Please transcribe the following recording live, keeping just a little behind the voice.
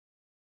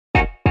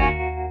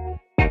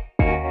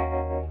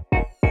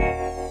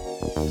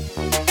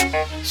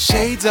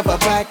Shades of a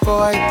black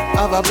boy,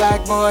 of a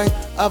black boy,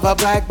 of a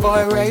black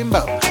boy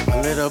rainbow.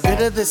 A little bit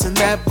of this and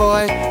that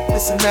boy,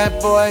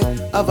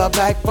 of a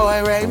black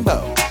boy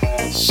rainbow.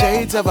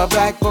 Shades of a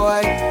black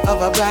boy,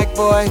 of a black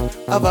boy,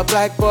 of a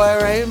black boy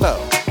rainbow.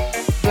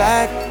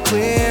 Black,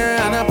 queer,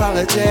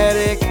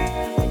 unapologetic.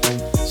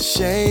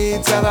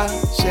 Shades of a,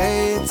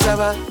 shades of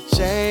a,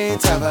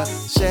 shades of a,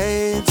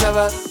 shades of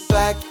a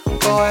black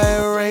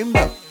boy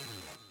rainbow.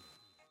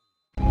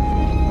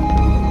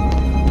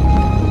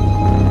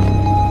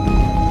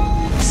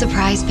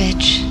 Surprise,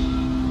 bitch.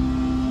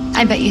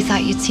 I bet you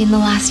thought you'd seen the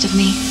last of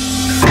me.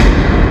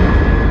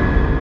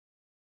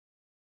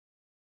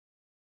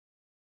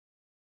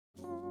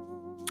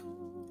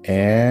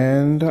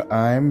 And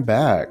I'm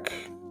back.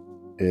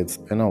 It's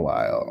been a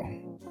while.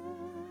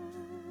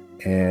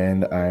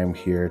 And I'm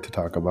here to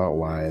talk about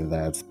why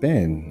that's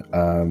been.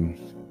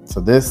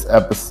 So this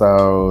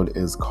episode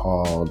is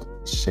called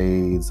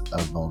Shades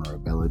of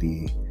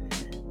Vulnerability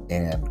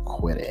and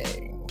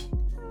Quitting.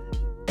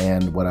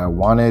 And what I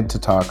wanted to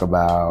talk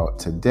about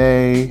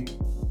today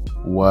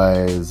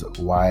was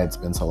why it's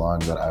been so long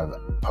that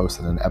I've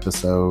posted an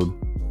episode,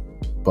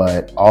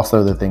 but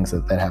also the things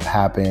that have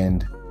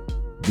happened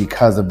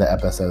because of the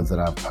episodes that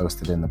I've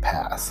posted in the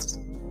past,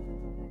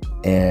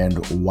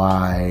 and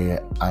why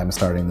I'm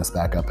starting this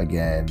back up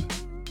again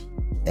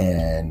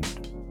and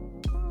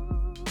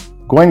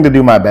going to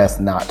do my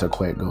best not to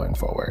quit going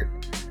forward.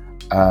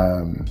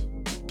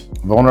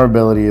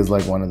 Vulnerability is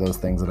like one of those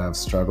things that I've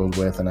struggled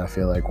with, and I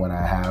feel like when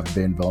I have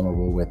been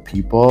vulnerable with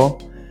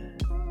people,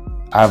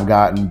 I've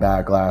gotten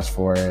backlash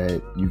for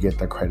it. You get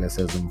the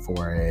criticism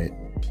for it,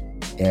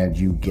 and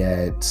you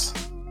get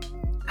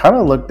kind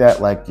of looked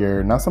at like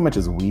you're not so much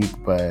as weak,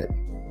 but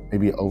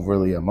maybe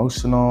overly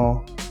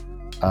emotional,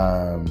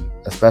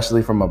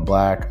 especially from a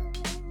Black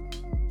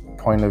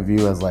point of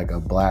view as like a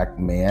Black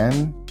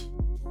man.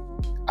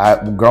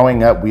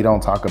 Growing up, we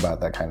don't talk about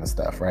that kind of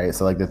stuff, right?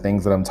 So like the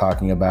things that I'm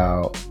talking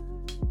about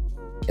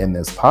in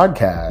this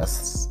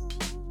podcast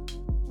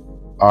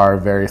are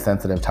very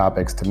sensitive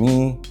topics to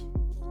me.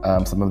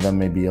 Some of them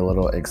may be a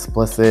little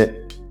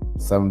explicit.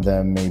 Some of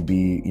them may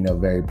be,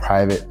 very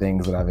private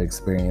things that I've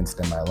experienced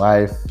in my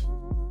life.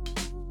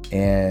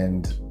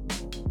 And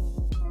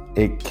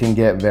it can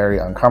get very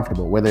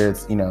uncomfortable, whether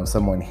it's,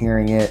 someone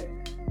hearing it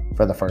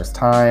for the first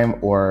time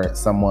or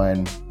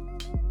someone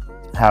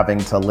having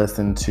to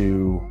listen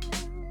to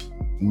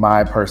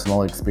my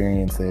personal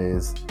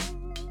experiences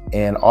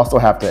and also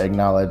have to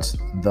acknowledge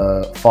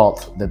the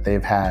fault that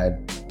they've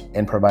had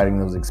in providing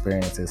those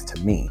experiences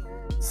to me.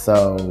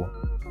 So,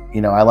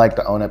 I like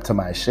to own up to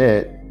my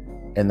shit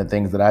and the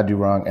things that I do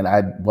wrong, and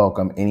I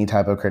welcome any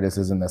type of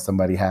criticism that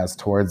somebody has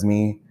towards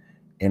me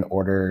in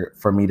order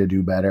for me to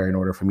do better, in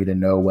order for me to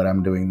know what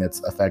I'm doing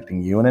that's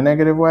affecting you in a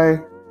negative way.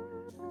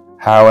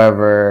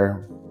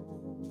 However,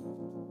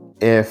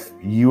 if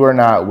you are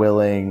not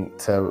willing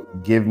to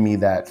give me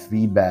that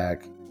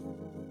feedback,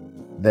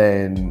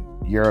 then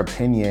your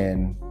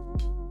opinion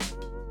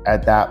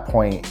at that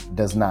point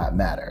does not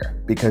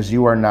matter, because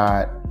you are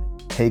not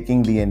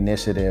taking the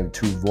initiative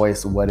to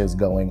voice what is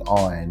going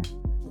on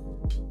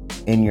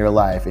in your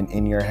life and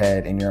in your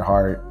head, in your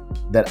heart,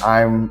 that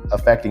I'm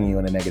affecting you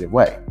in a negative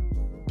way.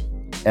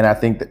 And I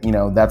think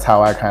that, that's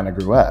how I kind of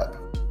grew up,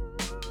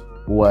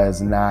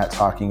 was not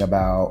talking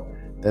about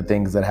the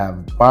things that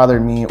have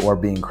bothered me or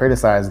being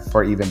criticized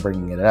for even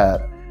bringing it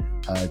up,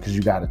 because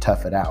you got to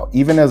tough it out.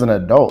 Even as an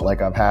adult,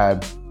 like I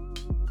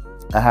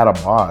had a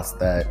boss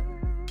that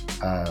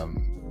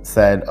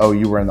said, "Oh,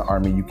 you were in the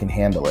Army, you can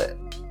handle it."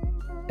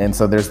 And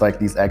so there's like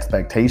these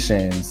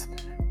expectations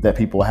that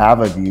people have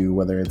of you,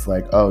 whether it's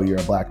like, "Oh, you're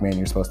a Black man,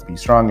 you're supposed to be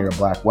strong. You're a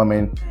Black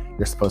woman,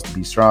 you're supposed to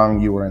be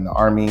strong. You were in the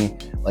Army,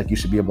 like you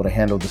should be able to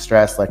handle the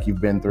stress, like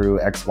you've been through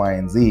X, Y,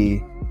 and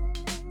Z."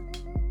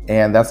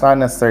 And that's not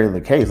necessarily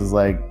the case. It's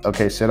like,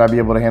 okay, should I be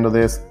able to handle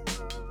this?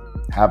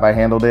 Have I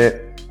handled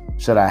it?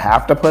 Should I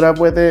have to put up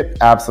with it?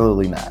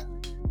 Absolutely not.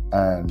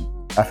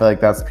 I feel like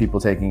that's people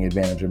taking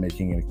advantage or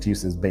making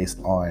excuses based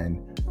on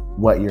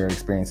what your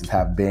experiences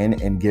have been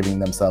and giving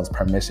themselves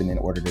permission in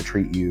order to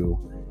treat you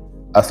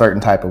a certain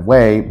type of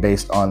way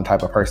based on the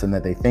type of person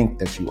that they think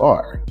that you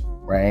are,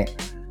 right?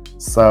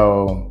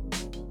 So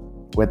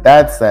with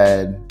that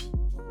said,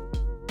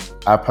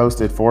 I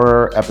posted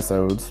 4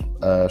 episodes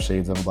of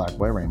Shades of a Black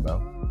Boy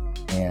Rainbow,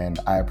 and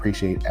I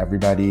appreciate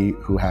everybody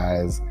who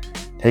has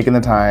taken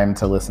the time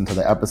to listen to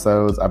the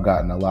episodes. I've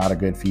gotten a lot of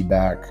good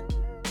feedback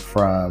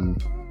from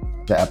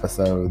the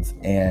episodes,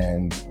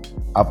 and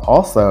I've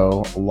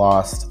also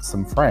lost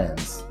some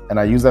friends. And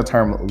I use that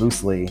term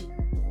loosely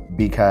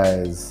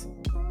because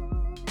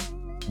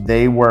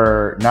they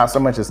were not so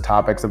much as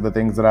topics of the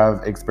things that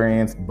I've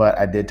experienced, but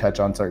I did touch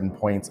on certain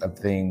points of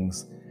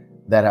things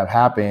that have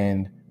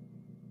happened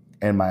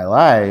in my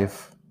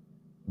life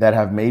that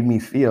have made me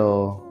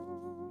feel,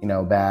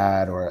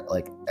 bad or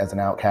like as an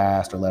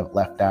outcast or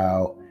left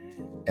out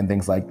and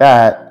things like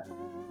that.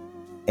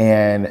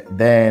 And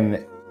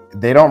then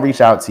they don't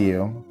reach out to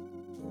you.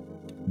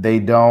 They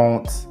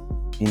don't,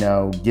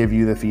 give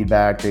you the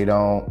feedback. They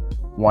don't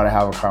want to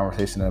have a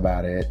conversation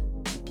about it.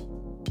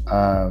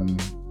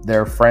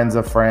 They're friends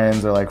of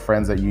friends, or like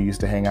friends that you used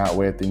to hang out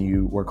with and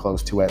you were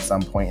close to at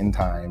some point in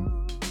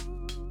time.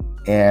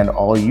 And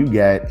all you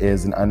get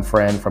is an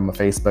unfriend from a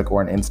Facebook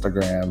or an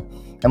Instagram.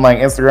 And like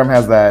Instagram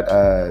has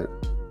that,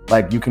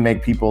 like you can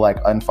make people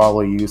like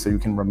unfollow you so you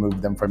can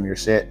remove them from your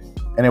shit.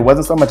 And it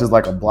wasn't so much as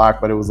like a block,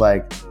 but it was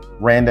like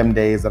random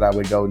days that I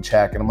would go and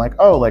check. And I'm like,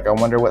 oh, like I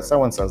wonder what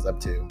so-and-so's up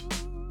to.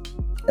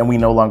 And we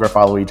no longer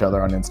follow each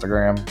other on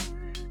Instagram.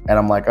 And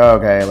I'm like, oh,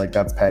 okay, like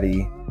that's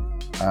petty.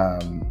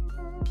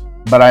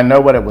 But I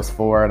know what it was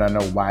for and I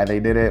know why they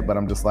did it. But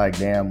I'm just like,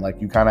 damn, like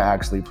you kind of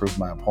actually proved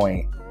my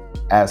point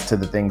as to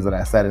the things that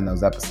I said in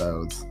those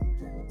episodes.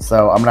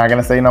 So I'm not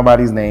going to say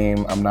nobody's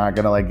name. I'm not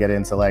going to like get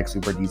into like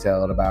super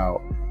detailed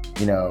about,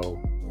 you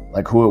know,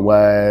 like who it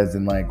was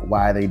and like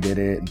why they did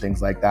it and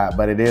things like that.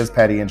 But it is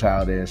petty and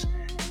childish.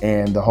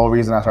 And the whole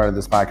reason I started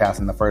this podcast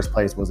in the first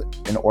place was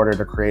in order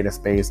to create a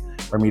space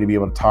for me to be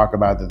able to talk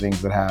about the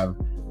things that have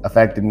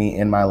affected me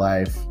in my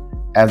life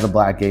as a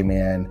Black gay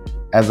man,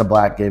 as a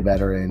Black gay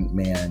veteran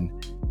man,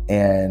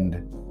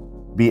 and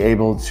be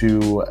able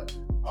to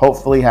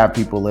hopefully have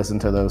people listen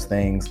to those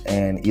things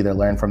and either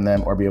learn from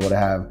them or be able to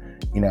have,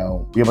 you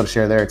know, be able to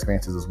share their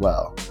experiences as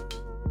well.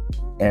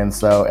 And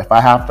so if I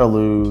have to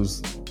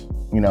lose,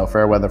 you know,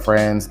 fair weather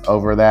friends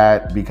over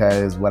that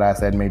because what I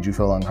said made you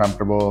feel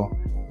uncomfortable,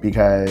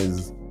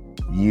 because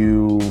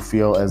you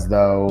feel as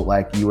though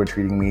like you were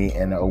treating me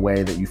in a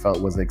way that you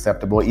felt was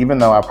acceptable, even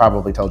though I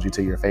probably told you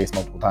to your face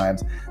multiple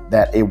times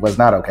that it was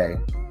not okay.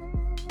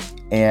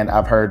 And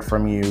I've heard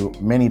from you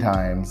many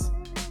times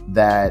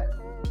that,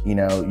 you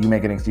know, you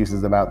making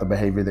excuses about the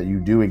behavior that you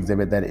do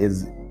exhibit that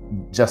is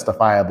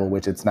justifiable,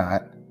 which it's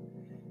not.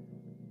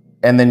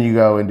 And then you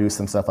go and do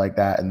some stuff like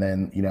that. And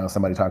then, you know,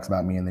 somebody talks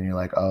about me and then you're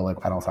like, oh,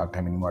 like I don't talk to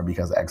him anymore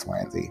because of X, Y,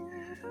 and Z.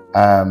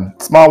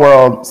 Small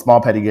world,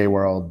 small petty gay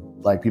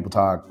world. Like people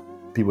talk,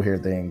 people hear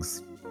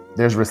things.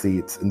 There's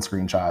receipts and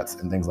screenshots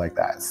and things like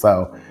that.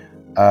 So,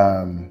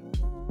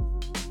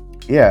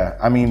 yeah,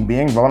 I mean,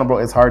 being vulnerable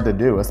is hard to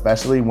do,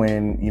 especially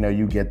when, you know,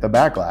 you get the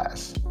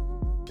backlash.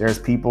 There's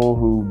people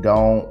who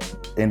don't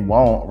and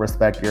won't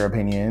respect your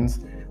opinions.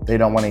 They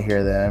don't want to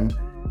hear them.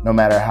 No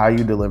matter how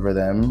you deliver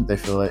them, they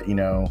feel that, you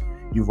know,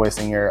 you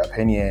voicing your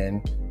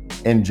opinion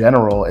in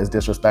general is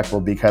disrespectful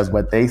because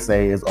what they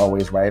say is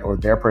always right, or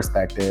their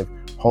perspective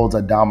holds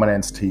a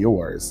dominance to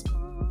yours.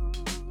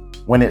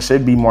 When it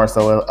should be more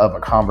so of a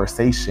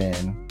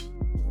conversation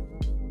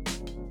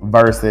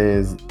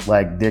versus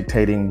like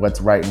dictating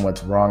what's right and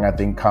what's wrong. I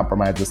think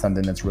compromise is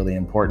something that's really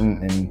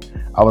important.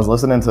 And I was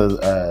listening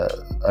to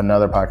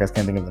another podcast,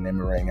 can't think of the name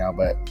of it right now,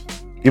 but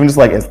even just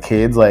like as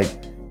kids, like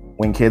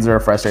when kids are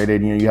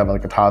frustrated, you know, you have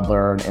like a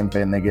toddler or an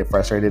infant and they get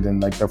frustrated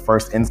and like their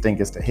first instinct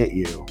is to hit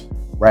you,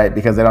 right?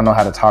 Because they don't know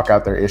how to talk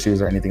out their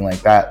issues or anything like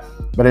that.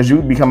 But as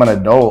you become an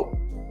adult,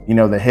 you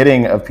know, the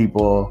hitting of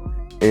people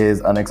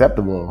is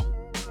unacceptable.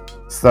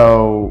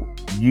 So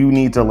you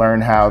need to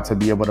learn how to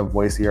be able to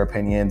voice your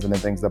opinions and the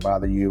things that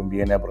bother you and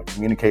being able to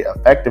communicate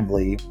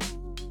effectively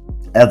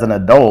as an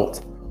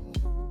adult.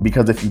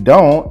 Because if you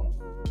don't,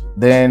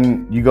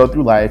 then you go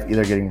through life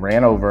either getting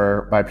ran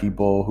over by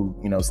people who,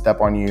 you know,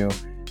 step on you.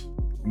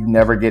 You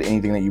never get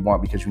anything that you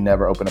want because you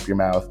never open up your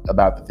mouth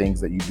about the things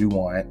that you do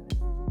want.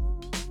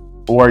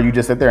 Or you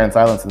just sit there in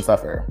silence and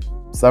suffer.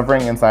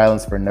 Suffering in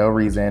silence for no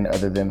reason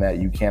other than that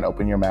you can't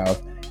open your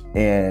mouth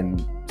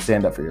and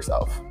stand up for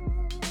yourself.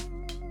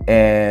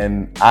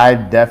 And I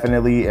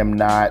definitely am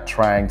not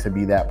trying to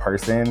be that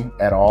person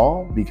at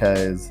all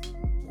because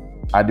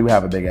I do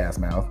have a big ass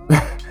mouth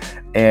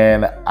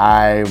and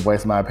I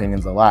voice my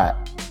opinions a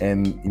lot.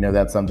 And, you know,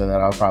 that's something that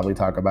I'll probably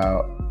talk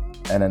about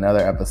in another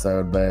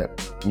episode.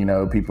 But, you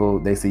know, people,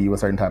 they see you a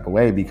certain type of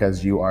way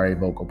because you are a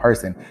vocal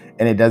person.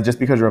 And it does, just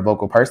because you're a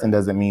vocal person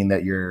doesn't mean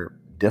that you're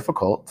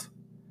difficult.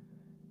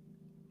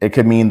 It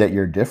could mean that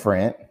you're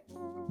different,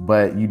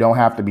 but you don't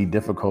have to be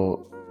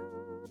difficult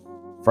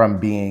from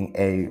being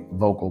a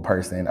vocal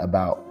person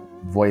about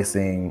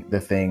voicing the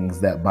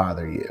things that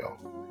bother you.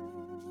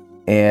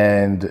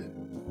 And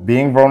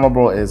being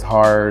vulnerable is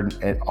hard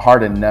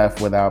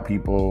enough without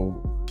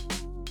people,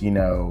 you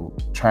know,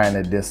 trying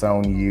to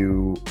disown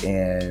you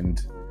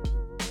and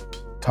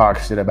talk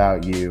shit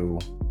about you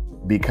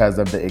because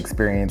of the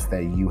experience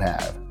that you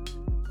have,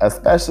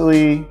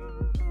 especially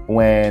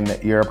when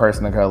you're a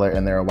person of color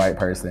and they're a white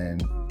person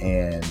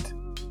and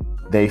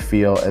they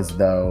feel as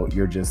though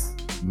you're just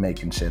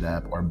making shit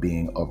up or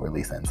being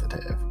overly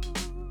sensitive.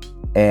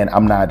 And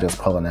I'm not just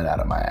pulling it out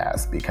of my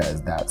ass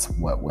because that's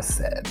what was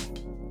said.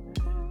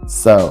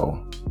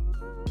 So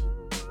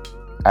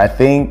I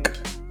think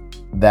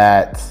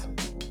that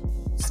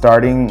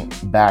starting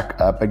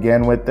back up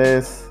again with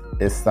this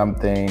is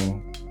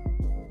something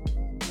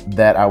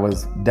that I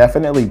was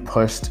definitely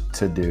pushed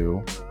to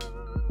do.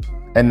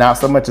 And not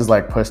so much as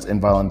like pushed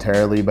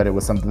involuntarily, but it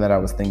was something that I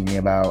was thinking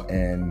about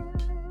and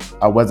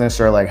I wasn't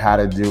sure like how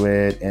to do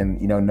it.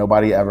 And, you know,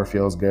 nobody ever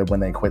feels good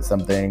when they quit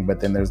something, but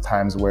then there's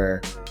times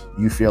where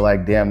you feel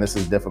like, damn, this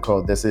is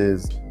difficult. This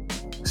is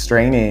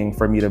straining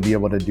for me to be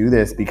able to do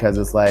this, because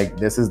it's like,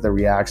 this is the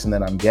reaction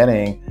that I'm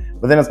getting.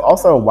 But then it's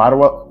also, why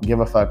do I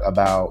give a fuck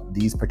about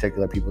these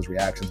particular people's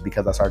reactions?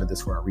 Because I started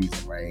this for a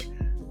reason, right?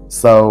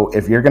 So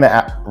if you're going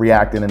to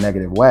react in a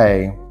negative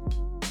way,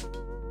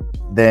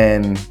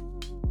 then,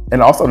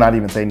 and also not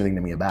even say anything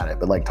to me about it,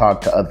 but like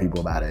talk to other people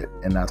about it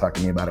and not talk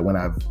to me about it when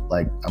I'm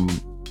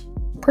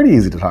pretty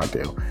easy to talk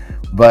to.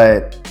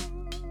 But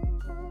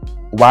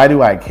why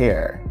do I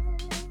care?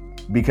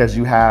 Because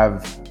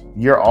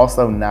you're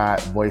also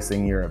not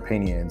voicing your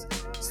opinions.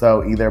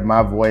 So either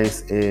my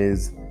voice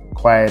is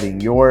quieting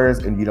yours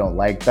and you don't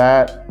like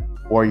that,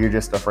 or you're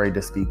just afraid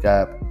to speak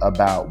up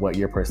about what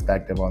your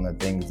perspective on the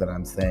things that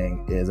I'm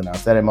saying is. And I've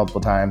said it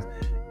multiple times,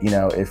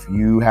 if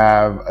you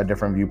have a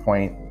different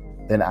viewpoint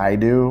than I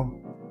do,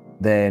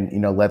 then,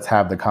 let's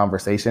have the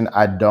conversation.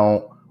 I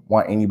don't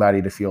want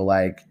anybody to feel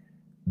like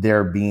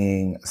they're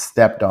being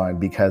stepped on,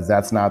 because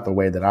that's not the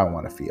way that I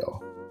want to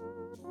feel.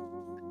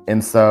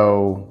 And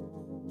so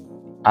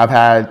I've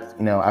had,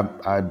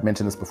 I've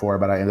mentioned this before,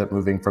 but I ended up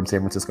moving from San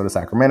Francisco to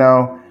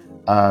Sacramento.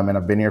 And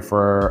I've been here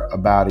for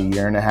about a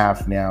year and a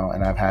half now,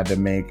 and I've had to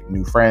make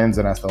new friends,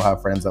 and I still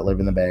have friends that live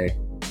in the Bay.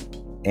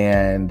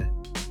 And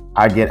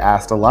I get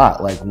asked a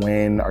lot, like,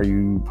 when are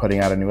you putting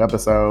out a new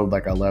episode?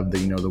 Like, I love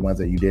the ones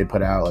that you did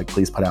put out, like,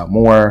 please put out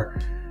more.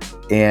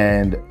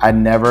 And I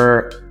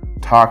never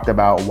talked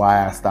about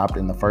why I stopped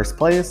in the first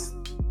place,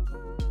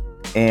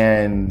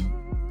 and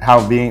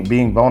how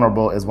being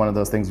vulnerable is one of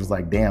those things. Was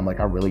like, damn, like,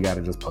 I really got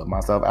to just put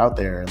myself out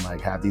there and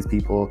like have these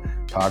people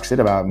talk shit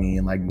about me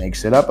and like make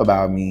shit up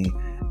about me.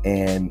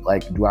 And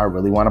like, do I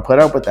really want to put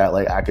up with that?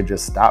 Like, I could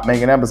just stop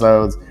making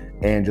episodes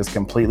and just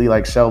completely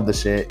like shelve the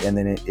shit, and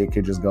then it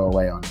could just go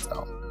away on its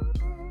own.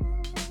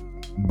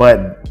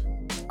 But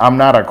I'm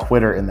not a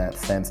quitter in that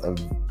sense of,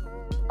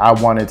 I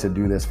wanted to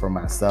do this for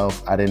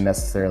myself. I didn't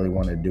necessarily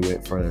want to do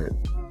it for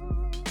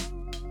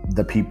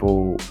the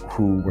people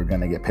who were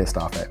going to get pissed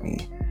off at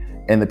me.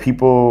 And the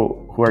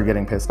people who are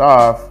getting pissed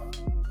off,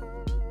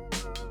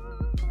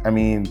 I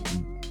mean,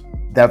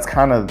 that's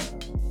kind of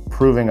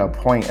proving a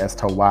point as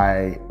to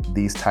why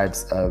these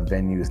types of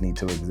venues need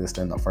to exist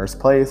in the first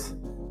place.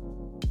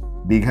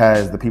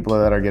 Because the people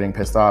that are getting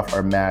pissed off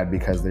are mad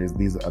because there's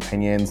these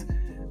opinions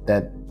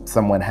that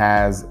someone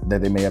has,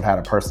 that they may have had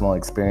a personal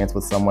experience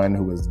with someone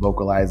who is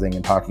vocalizing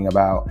and talking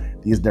about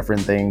these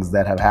different things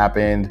that have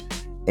happened.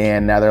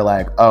 And now they're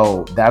like,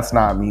 oh, that's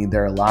not me,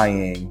 they're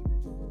lying.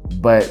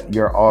 But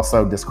you're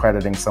also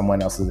discrediting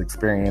someone else's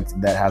experience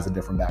that has a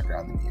different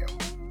background than you.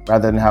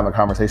 Rather than have a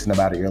conversation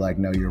about it, you're like,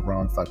 no, you're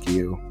wrong, fuck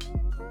you.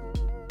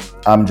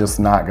 I'm just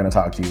not gonna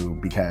talk to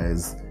you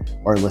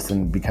or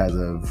listen because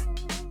of,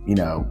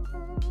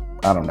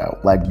 I don't know,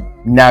 like,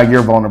 now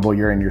you're vulnerable,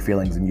 you're in your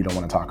feelings, and you don't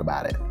want to talk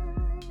about it.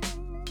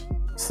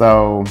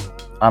 So,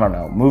 I don't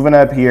know, moving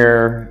up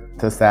here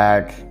to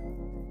Sac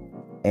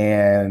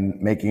and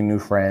making new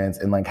friends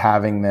and like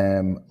having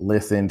them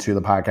listen to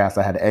the podcast.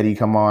 I had Eddie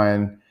come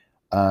on,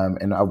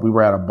 and we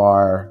were at a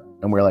bar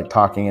and we were like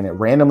talking, and it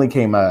randomly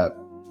came up.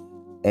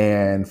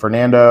 And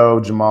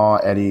Fernando, Jamal,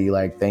 Eddie,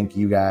 like, thank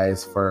you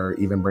guys for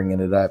even bringing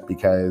it up,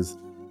 because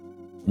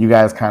you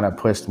guys kind of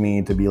pushed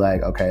me to be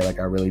like, okay, like,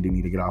 I really do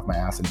need to get off my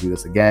ass and do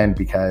this again.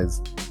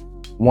 Because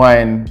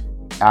one,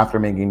 after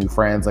making new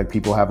friends, like,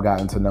 people have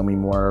gotten to know me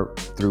more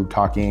through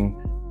talking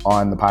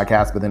on the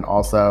podcast, but then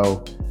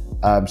also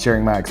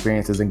sharing my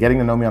experiences and getting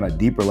to know me on a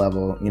deeper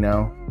level,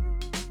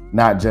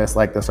 not just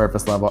like the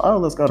surface level, oh,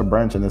 let's go to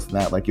brunch and this and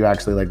that. Like, you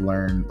actually like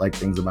learn like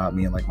things about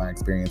me and like my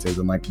experiences,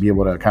 and like be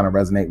able to kind of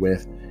resonate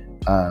with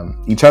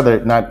each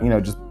other. Not,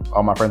 just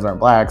all my friends aren't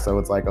Black, so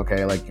it's like,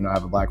 okay, like, I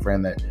have a Black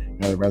friend that,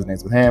 that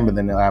resonates with him, but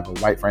then I have a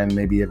white friend,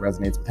 maybe it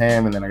resonates with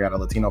him, and then I got a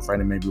Latino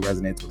friend and maybe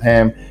resonates with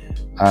him.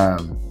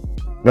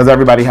 Because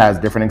everybody has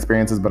different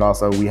experiences, but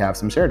also we have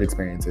some shared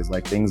experiences.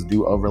 Like, things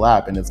do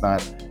overlap, and it's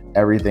not,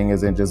 everything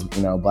isn't just,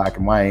 black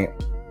and white.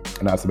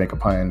 Not to make a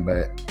pun,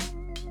 but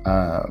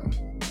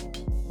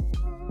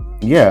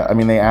yeah, I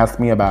mean, they asked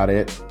me about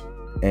it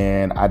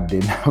and I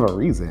didn't have a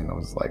reason. I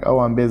was like, oh,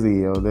 I'm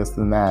busy, or this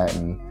and that,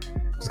 and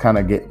just kind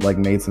of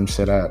made some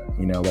shit up,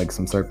 like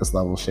some surface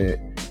level shit.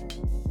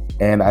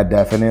 And I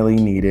definitely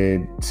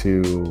needed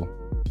to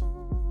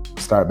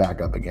start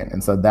back up again.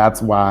 And so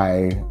that's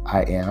why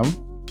I am.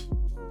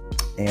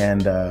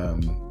 And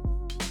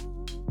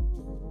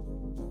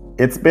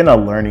it's been a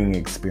learning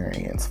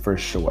experience for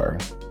sure.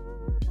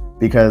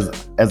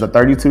 Because as a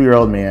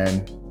 32-year-old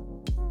man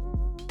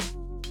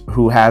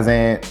who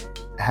hasn't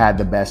had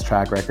the best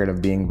track record of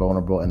being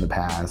vulnerable in the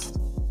past,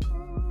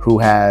 who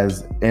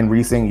has in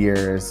recent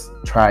years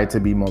tried to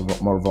be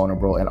more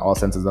vulnerable in all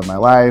senses of my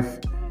life,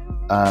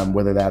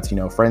 whether that's,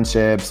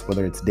 friendships,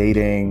 whether it's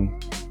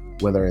dating,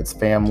 whether it's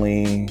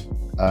family,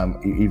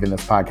 even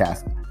this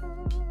podcast.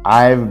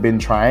 I've been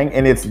trying,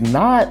 and it's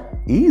not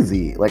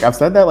easy. Like, I've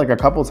said that like a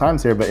couple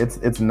times here, but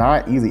it's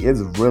not easy.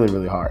 It's really,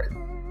 really hard,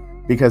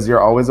 because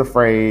you're always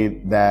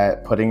afraid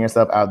that putting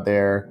yourself out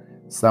there,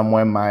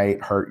 someone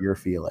might hurt your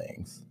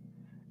feelings.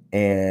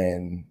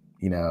 And,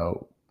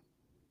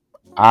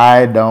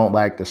 I don't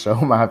like to show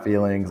my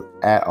feelings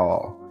at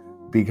all,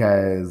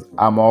 because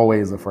I'm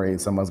always afraid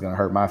someone's going to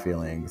hurt my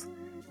feelings.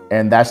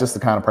 And that's just the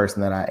kind of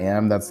person that I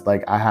am. That's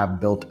like, I have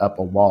built up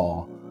a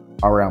wall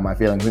around my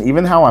feelings. And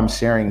even how I'm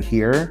sharing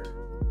here,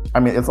 I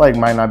mean, it's like,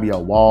 might not be a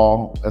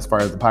wall as far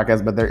as the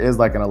podcast, but there is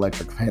like an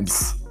electric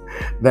fence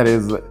that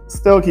is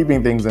still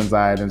keeping things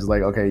inside. And just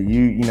like, okay,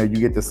 you know, you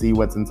get to see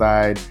what's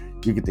inside,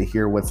 you get to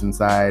hear what's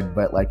inside,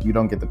 but like, you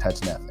don't get to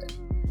touch nothing.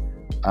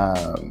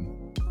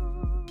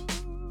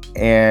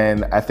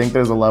 And I think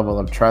there's a level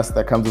of trust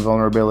that comes with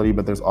vulnerability,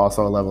 but there's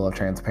also a level of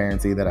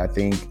transparency that I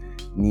think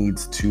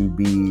needs to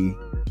be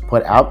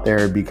put out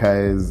there,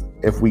 because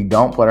if we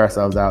don't put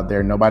ourselves out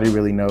there, nobody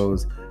really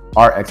knows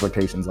our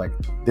expectations. Like,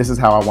 this is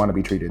how I want to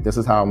be treated. This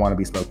is how I want to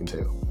be spoken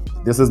to.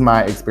 This is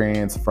my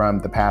experience from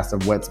the past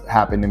of what's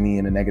happened to me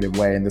in a negative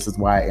way. And this is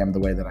why I am the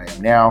way that I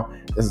am now.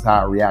 This is how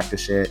I react to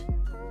shit.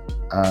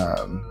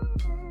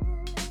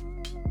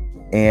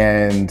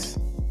 And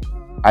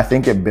I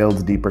think it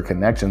builds deeper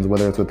connections,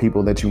 whether it's with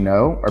people that you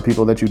know or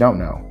people that you don't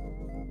know.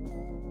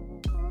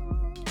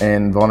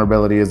 And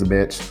vulnerability is a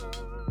bitch,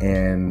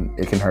 and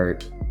it can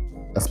hurt,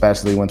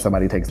 especially when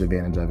somebody takes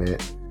advantage of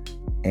it.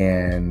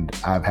 And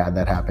I've had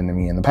that happen to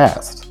me in the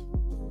past.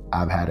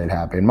 I've had it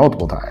happen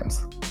multiple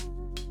times.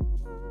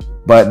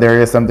 But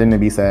there is something to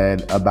be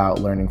said about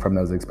learning from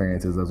those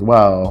experiences as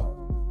well.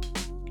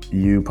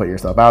 You put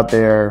yourself out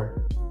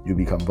there, you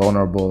become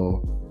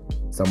vulnerable,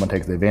 someone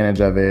takes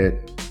advantage of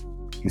it,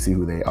 you see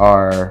who they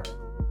are,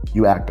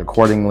 you act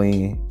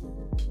accordingly,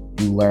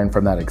 you learn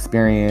from that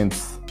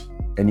experience,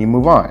 and you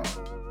move on.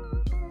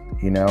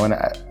 You know, and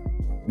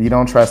you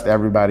don't trust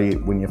everybody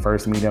when you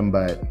first meet them,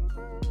 but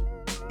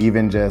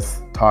even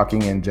just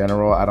talking in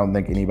general, I don't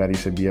think anybody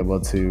should be able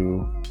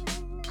to,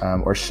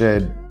 or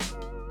should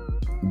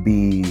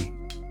be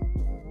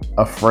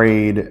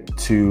afraid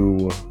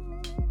to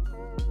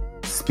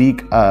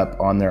speak up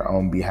on their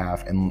own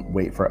behalf and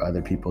wait for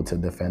other people to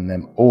defend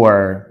them,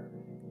 or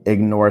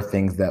ignore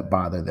things that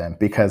bother them.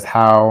 Because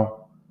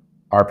how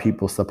are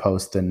people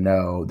supposed to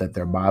know that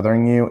they're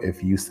bothering you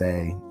if you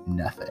say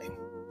nothing?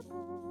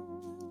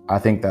 I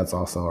think that's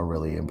also a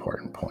really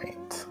important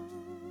point.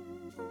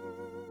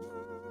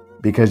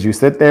 Because you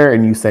sit there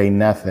and you say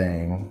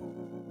nothing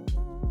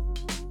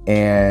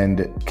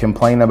and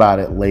complain about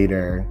it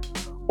later,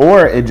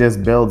 or it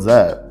just builds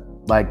up.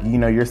 Like, you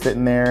know, you're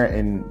sitting there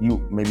and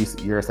maybe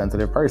you're a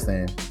sensitive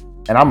person,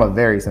 and I'm a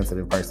very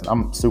sensitive person.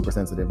 I'm super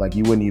sensitive. Like,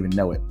 you wouldn't even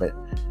know it, but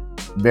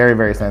very,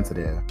 very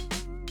sensitive.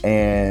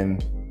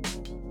 And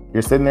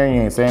you're sitting there and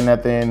you ain't saying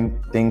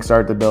nothing. Things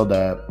start to build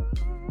up,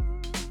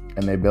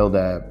 and they build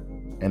up,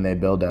 and they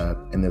build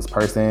up. And this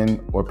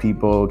person or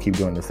people keep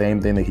doing the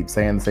same thing. They keep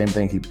saying the same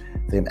thing, keep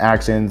same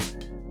actions,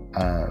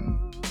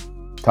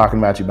 talking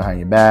about you behind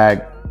your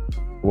back,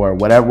 or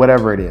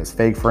whatever it is.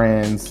 Fake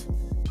friends,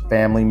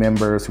 family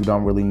members who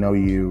don't really know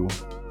you.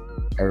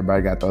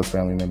 Everybody got those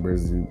family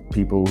members,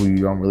 people who you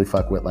don't really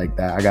fuck with like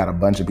that. I got a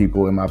bunch of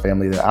people in my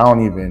family that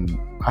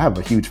I have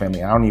a huge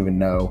family. I don't even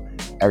know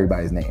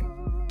everybody's name.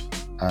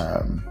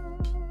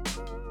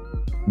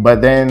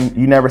 But then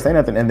you never say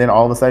nothing. And then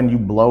all of a sudden you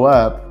blow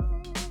up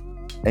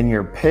and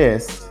you're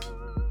pissed.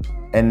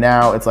 And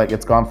now it's like,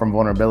 it's gone from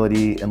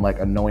vulnerability and like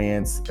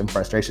annoyance and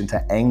frustration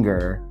to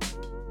anger.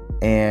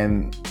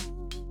 And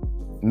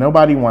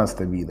nobody wants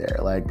to be there.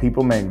 Like,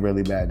 people make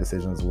really bad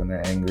decisions when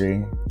they're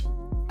angry.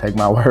 Take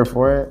my word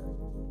for it.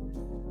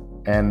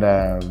 And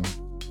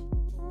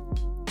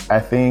I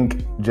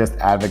think just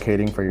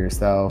advocating for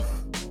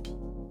yourself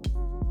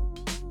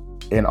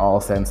in all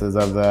senses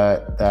of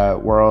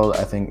that world,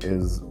 I think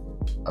is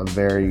a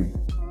very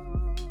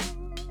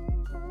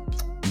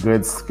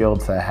good skill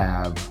to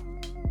have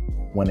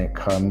when it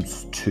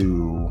comes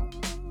to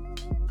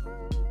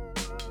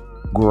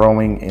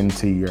growing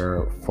into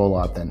your full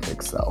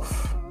authentic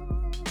self.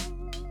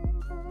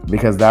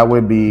 Because that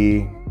would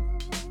be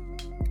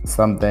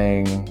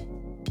something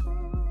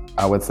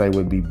I would say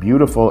would be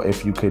beautiful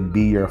if you could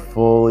be your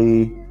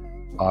fully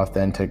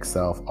authentic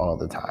self all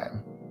the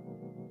time.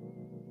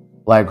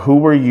 Like, who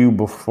were you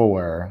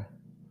before?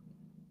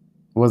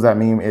 What was that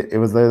meme? There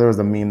was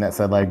a meme that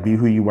said, like, be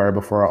who you were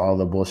before all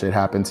the bullshit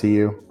happened to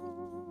you.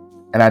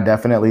 And I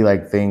definitely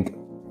think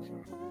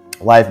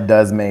life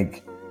does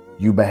make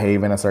you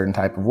behave in a certain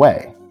type of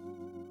way.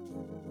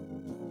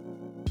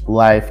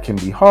 Life can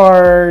be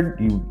hard.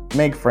 You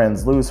make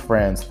friends, lose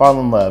friends, fall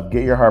in love,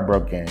 get your heart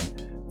broken.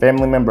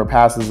 Family member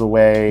passes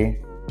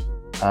away.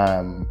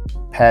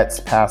 Pets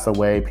pass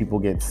away. People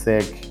get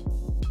sick.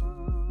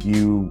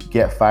 You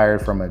get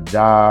fired from a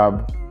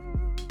job.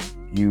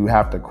 You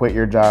have to quit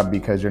your job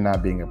because you're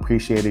not being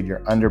appreciated.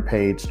 You're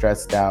underpaid,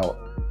 stressed out,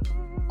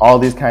 all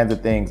these kinds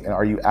of things. And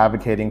are you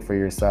advocating for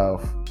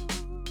yourself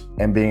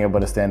and being able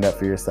to stand up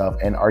for yourself?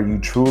 And are you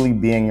truly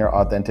being your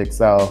authentic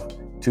self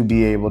to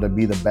be able to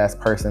be the best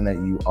person that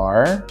you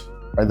are,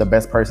 or the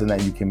best person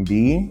that you can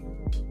be,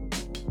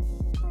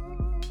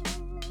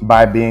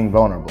 by being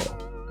vulnerable?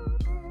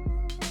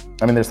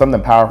 I mean, there's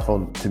something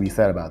powerful to be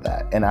said about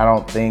that. And I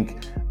don't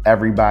think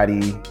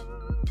everybody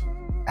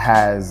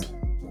has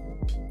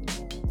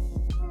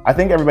I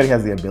think everybody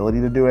has the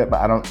ability to do it, but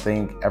I don't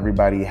think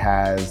everybody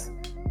has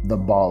the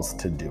balls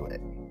to do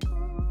it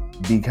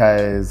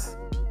because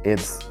it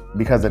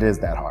is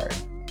that hard.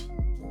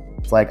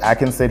 It's like I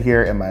can sit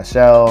here in my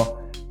shell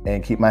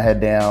and keep my head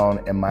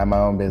down and mind my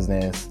own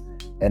business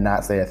and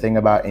not say a thing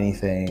about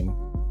anything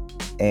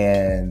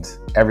and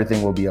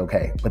everything will be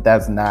okay. But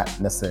that's not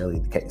necessarily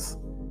the case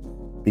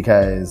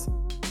because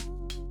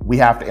we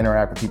have to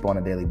interact with people on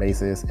a daily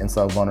basis. And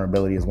so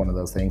vulnerability is one of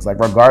those things. Like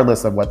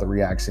regardless of what the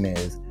reaction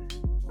is,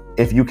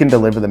 if you can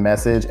deliver the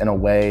message in a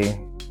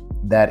way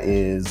that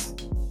is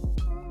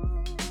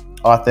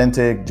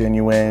authentic,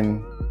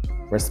 genuine,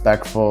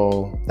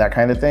 respectful, that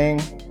kind of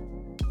thing,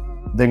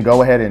 then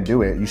go ahead and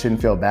do it. You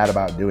shouldn't feel bad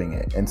about doing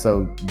it. And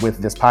so with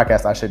this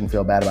podcast, I shouldn't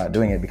feel bad about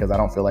doing it because I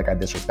don't feel like I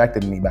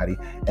disrespected anybody.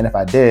 And if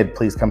I did,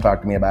 please come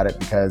talk to me about it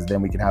because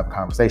then we can have a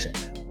conversation.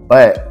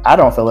 But I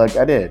don't feel like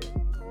I did.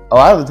 A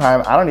lot of the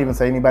time, I don't even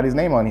say anybody's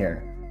name on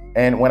here.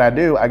 And when I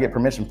do, I get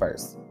permission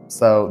first.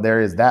 So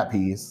there is that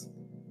piece.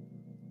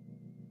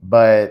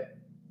 But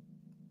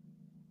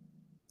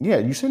yeah,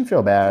 you shouldn't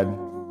feel bad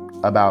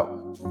about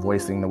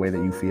voicing the way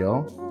that you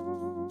feel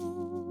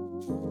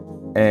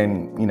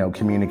and, you know,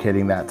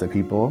 communicating that to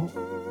people.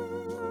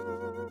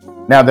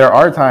 Now, there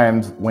are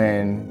times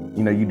when,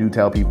 you know, you do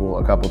tell people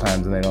a couple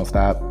times and they don't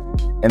stop.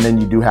 And then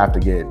you do have to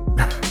get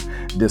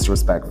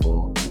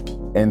disrespectful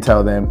and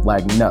tell them,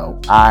 like, no,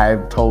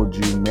 I've told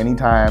you many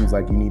times,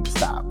 like, you need to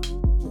stop.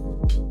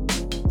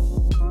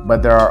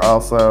 But there are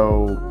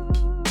also,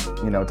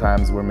 you know,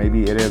 times where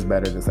maybe it is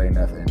better to say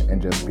nothing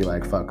and just be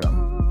like, fuck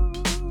them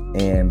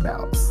and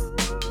bounce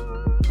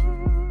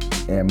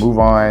and move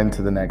on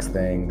to the next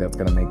thing that's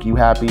going to make you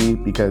happy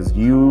because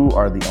you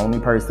are the only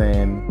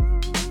person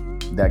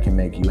that can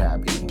make you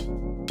happy.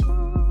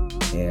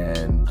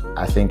 And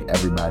I think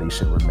everybody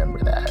should remember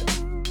that.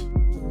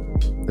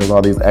 There's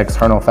all these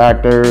external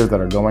factors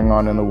that are going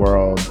on in the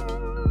world,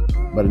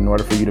 but in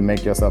order for you to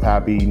make yourself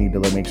happy, you need to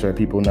make sure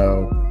people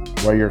know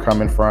where you're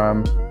coming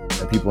from,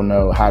 that people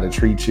know how to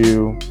treat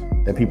you,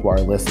 that people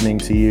are listening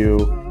to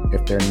you.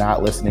 If they're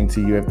not listening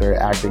to you, if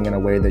they're acting in a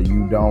way that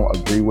you don't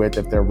agree with,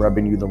 if they're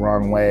rubbing you the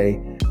wrong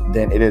way,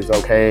 then it is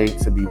okay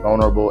to be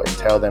vulnerable and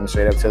tell them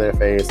straight up to their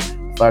face,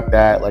 fuck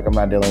that, like I'm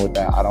not dealing with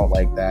that, I don't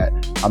like that,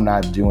 I'm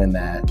not doing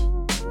that,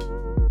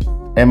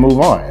 and move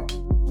on.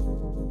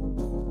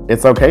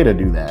 It's okay to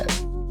do that.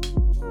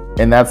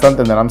 And that's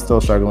something that I'm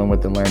still struggling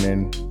with and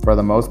learning for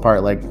the most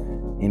part. Like,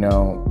 you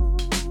know,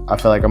 I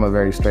feel like I'm a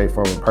very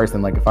straightforward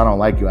person. Like if I don't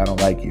like you, I don't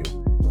like you.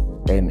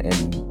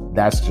 And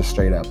that's just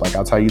straight up. Like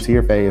I'll tell you to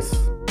your face.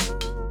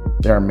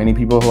 There are many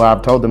people who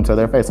I've told them to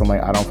their face. I'm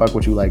like, I don't fuck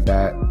with you like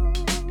that.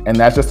 And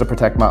that's just to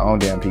protect my own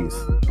damn peace.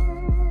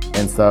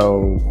 And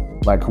so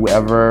like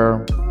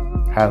whoever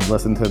has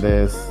listened to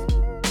this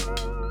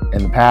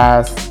in the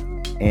past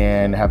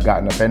and have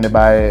gotten offended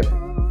by it,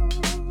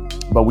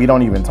 but we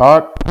don't even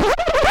talk,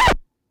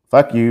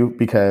 fuck you,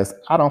 because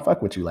I don't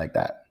fuck with you like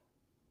that.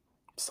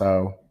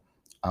 So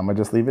I'm gonna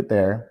just leave it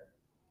there.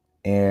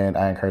 And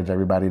I encourage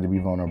everybody to be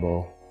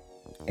vulnerable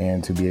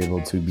and to be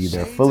able to be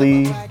their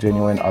fully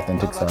genuine,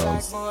 authentic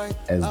selves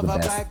as the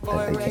best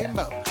that they can.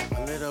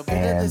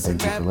 And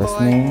thank you for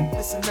listening.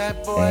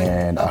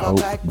 And I hope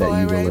that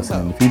you will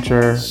listen in the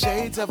future.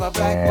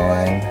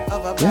 And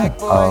yeah,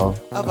 I'll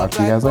talk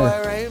to you guys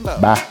later.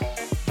 Bye.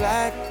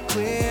 Black,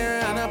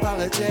 queer,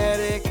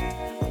 unapologetic.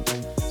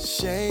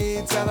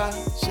 Shades of a,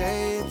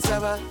 shades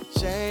of a,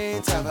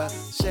 shades of a,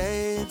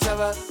 shades of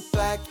a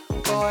black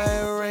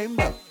boy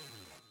rainbow.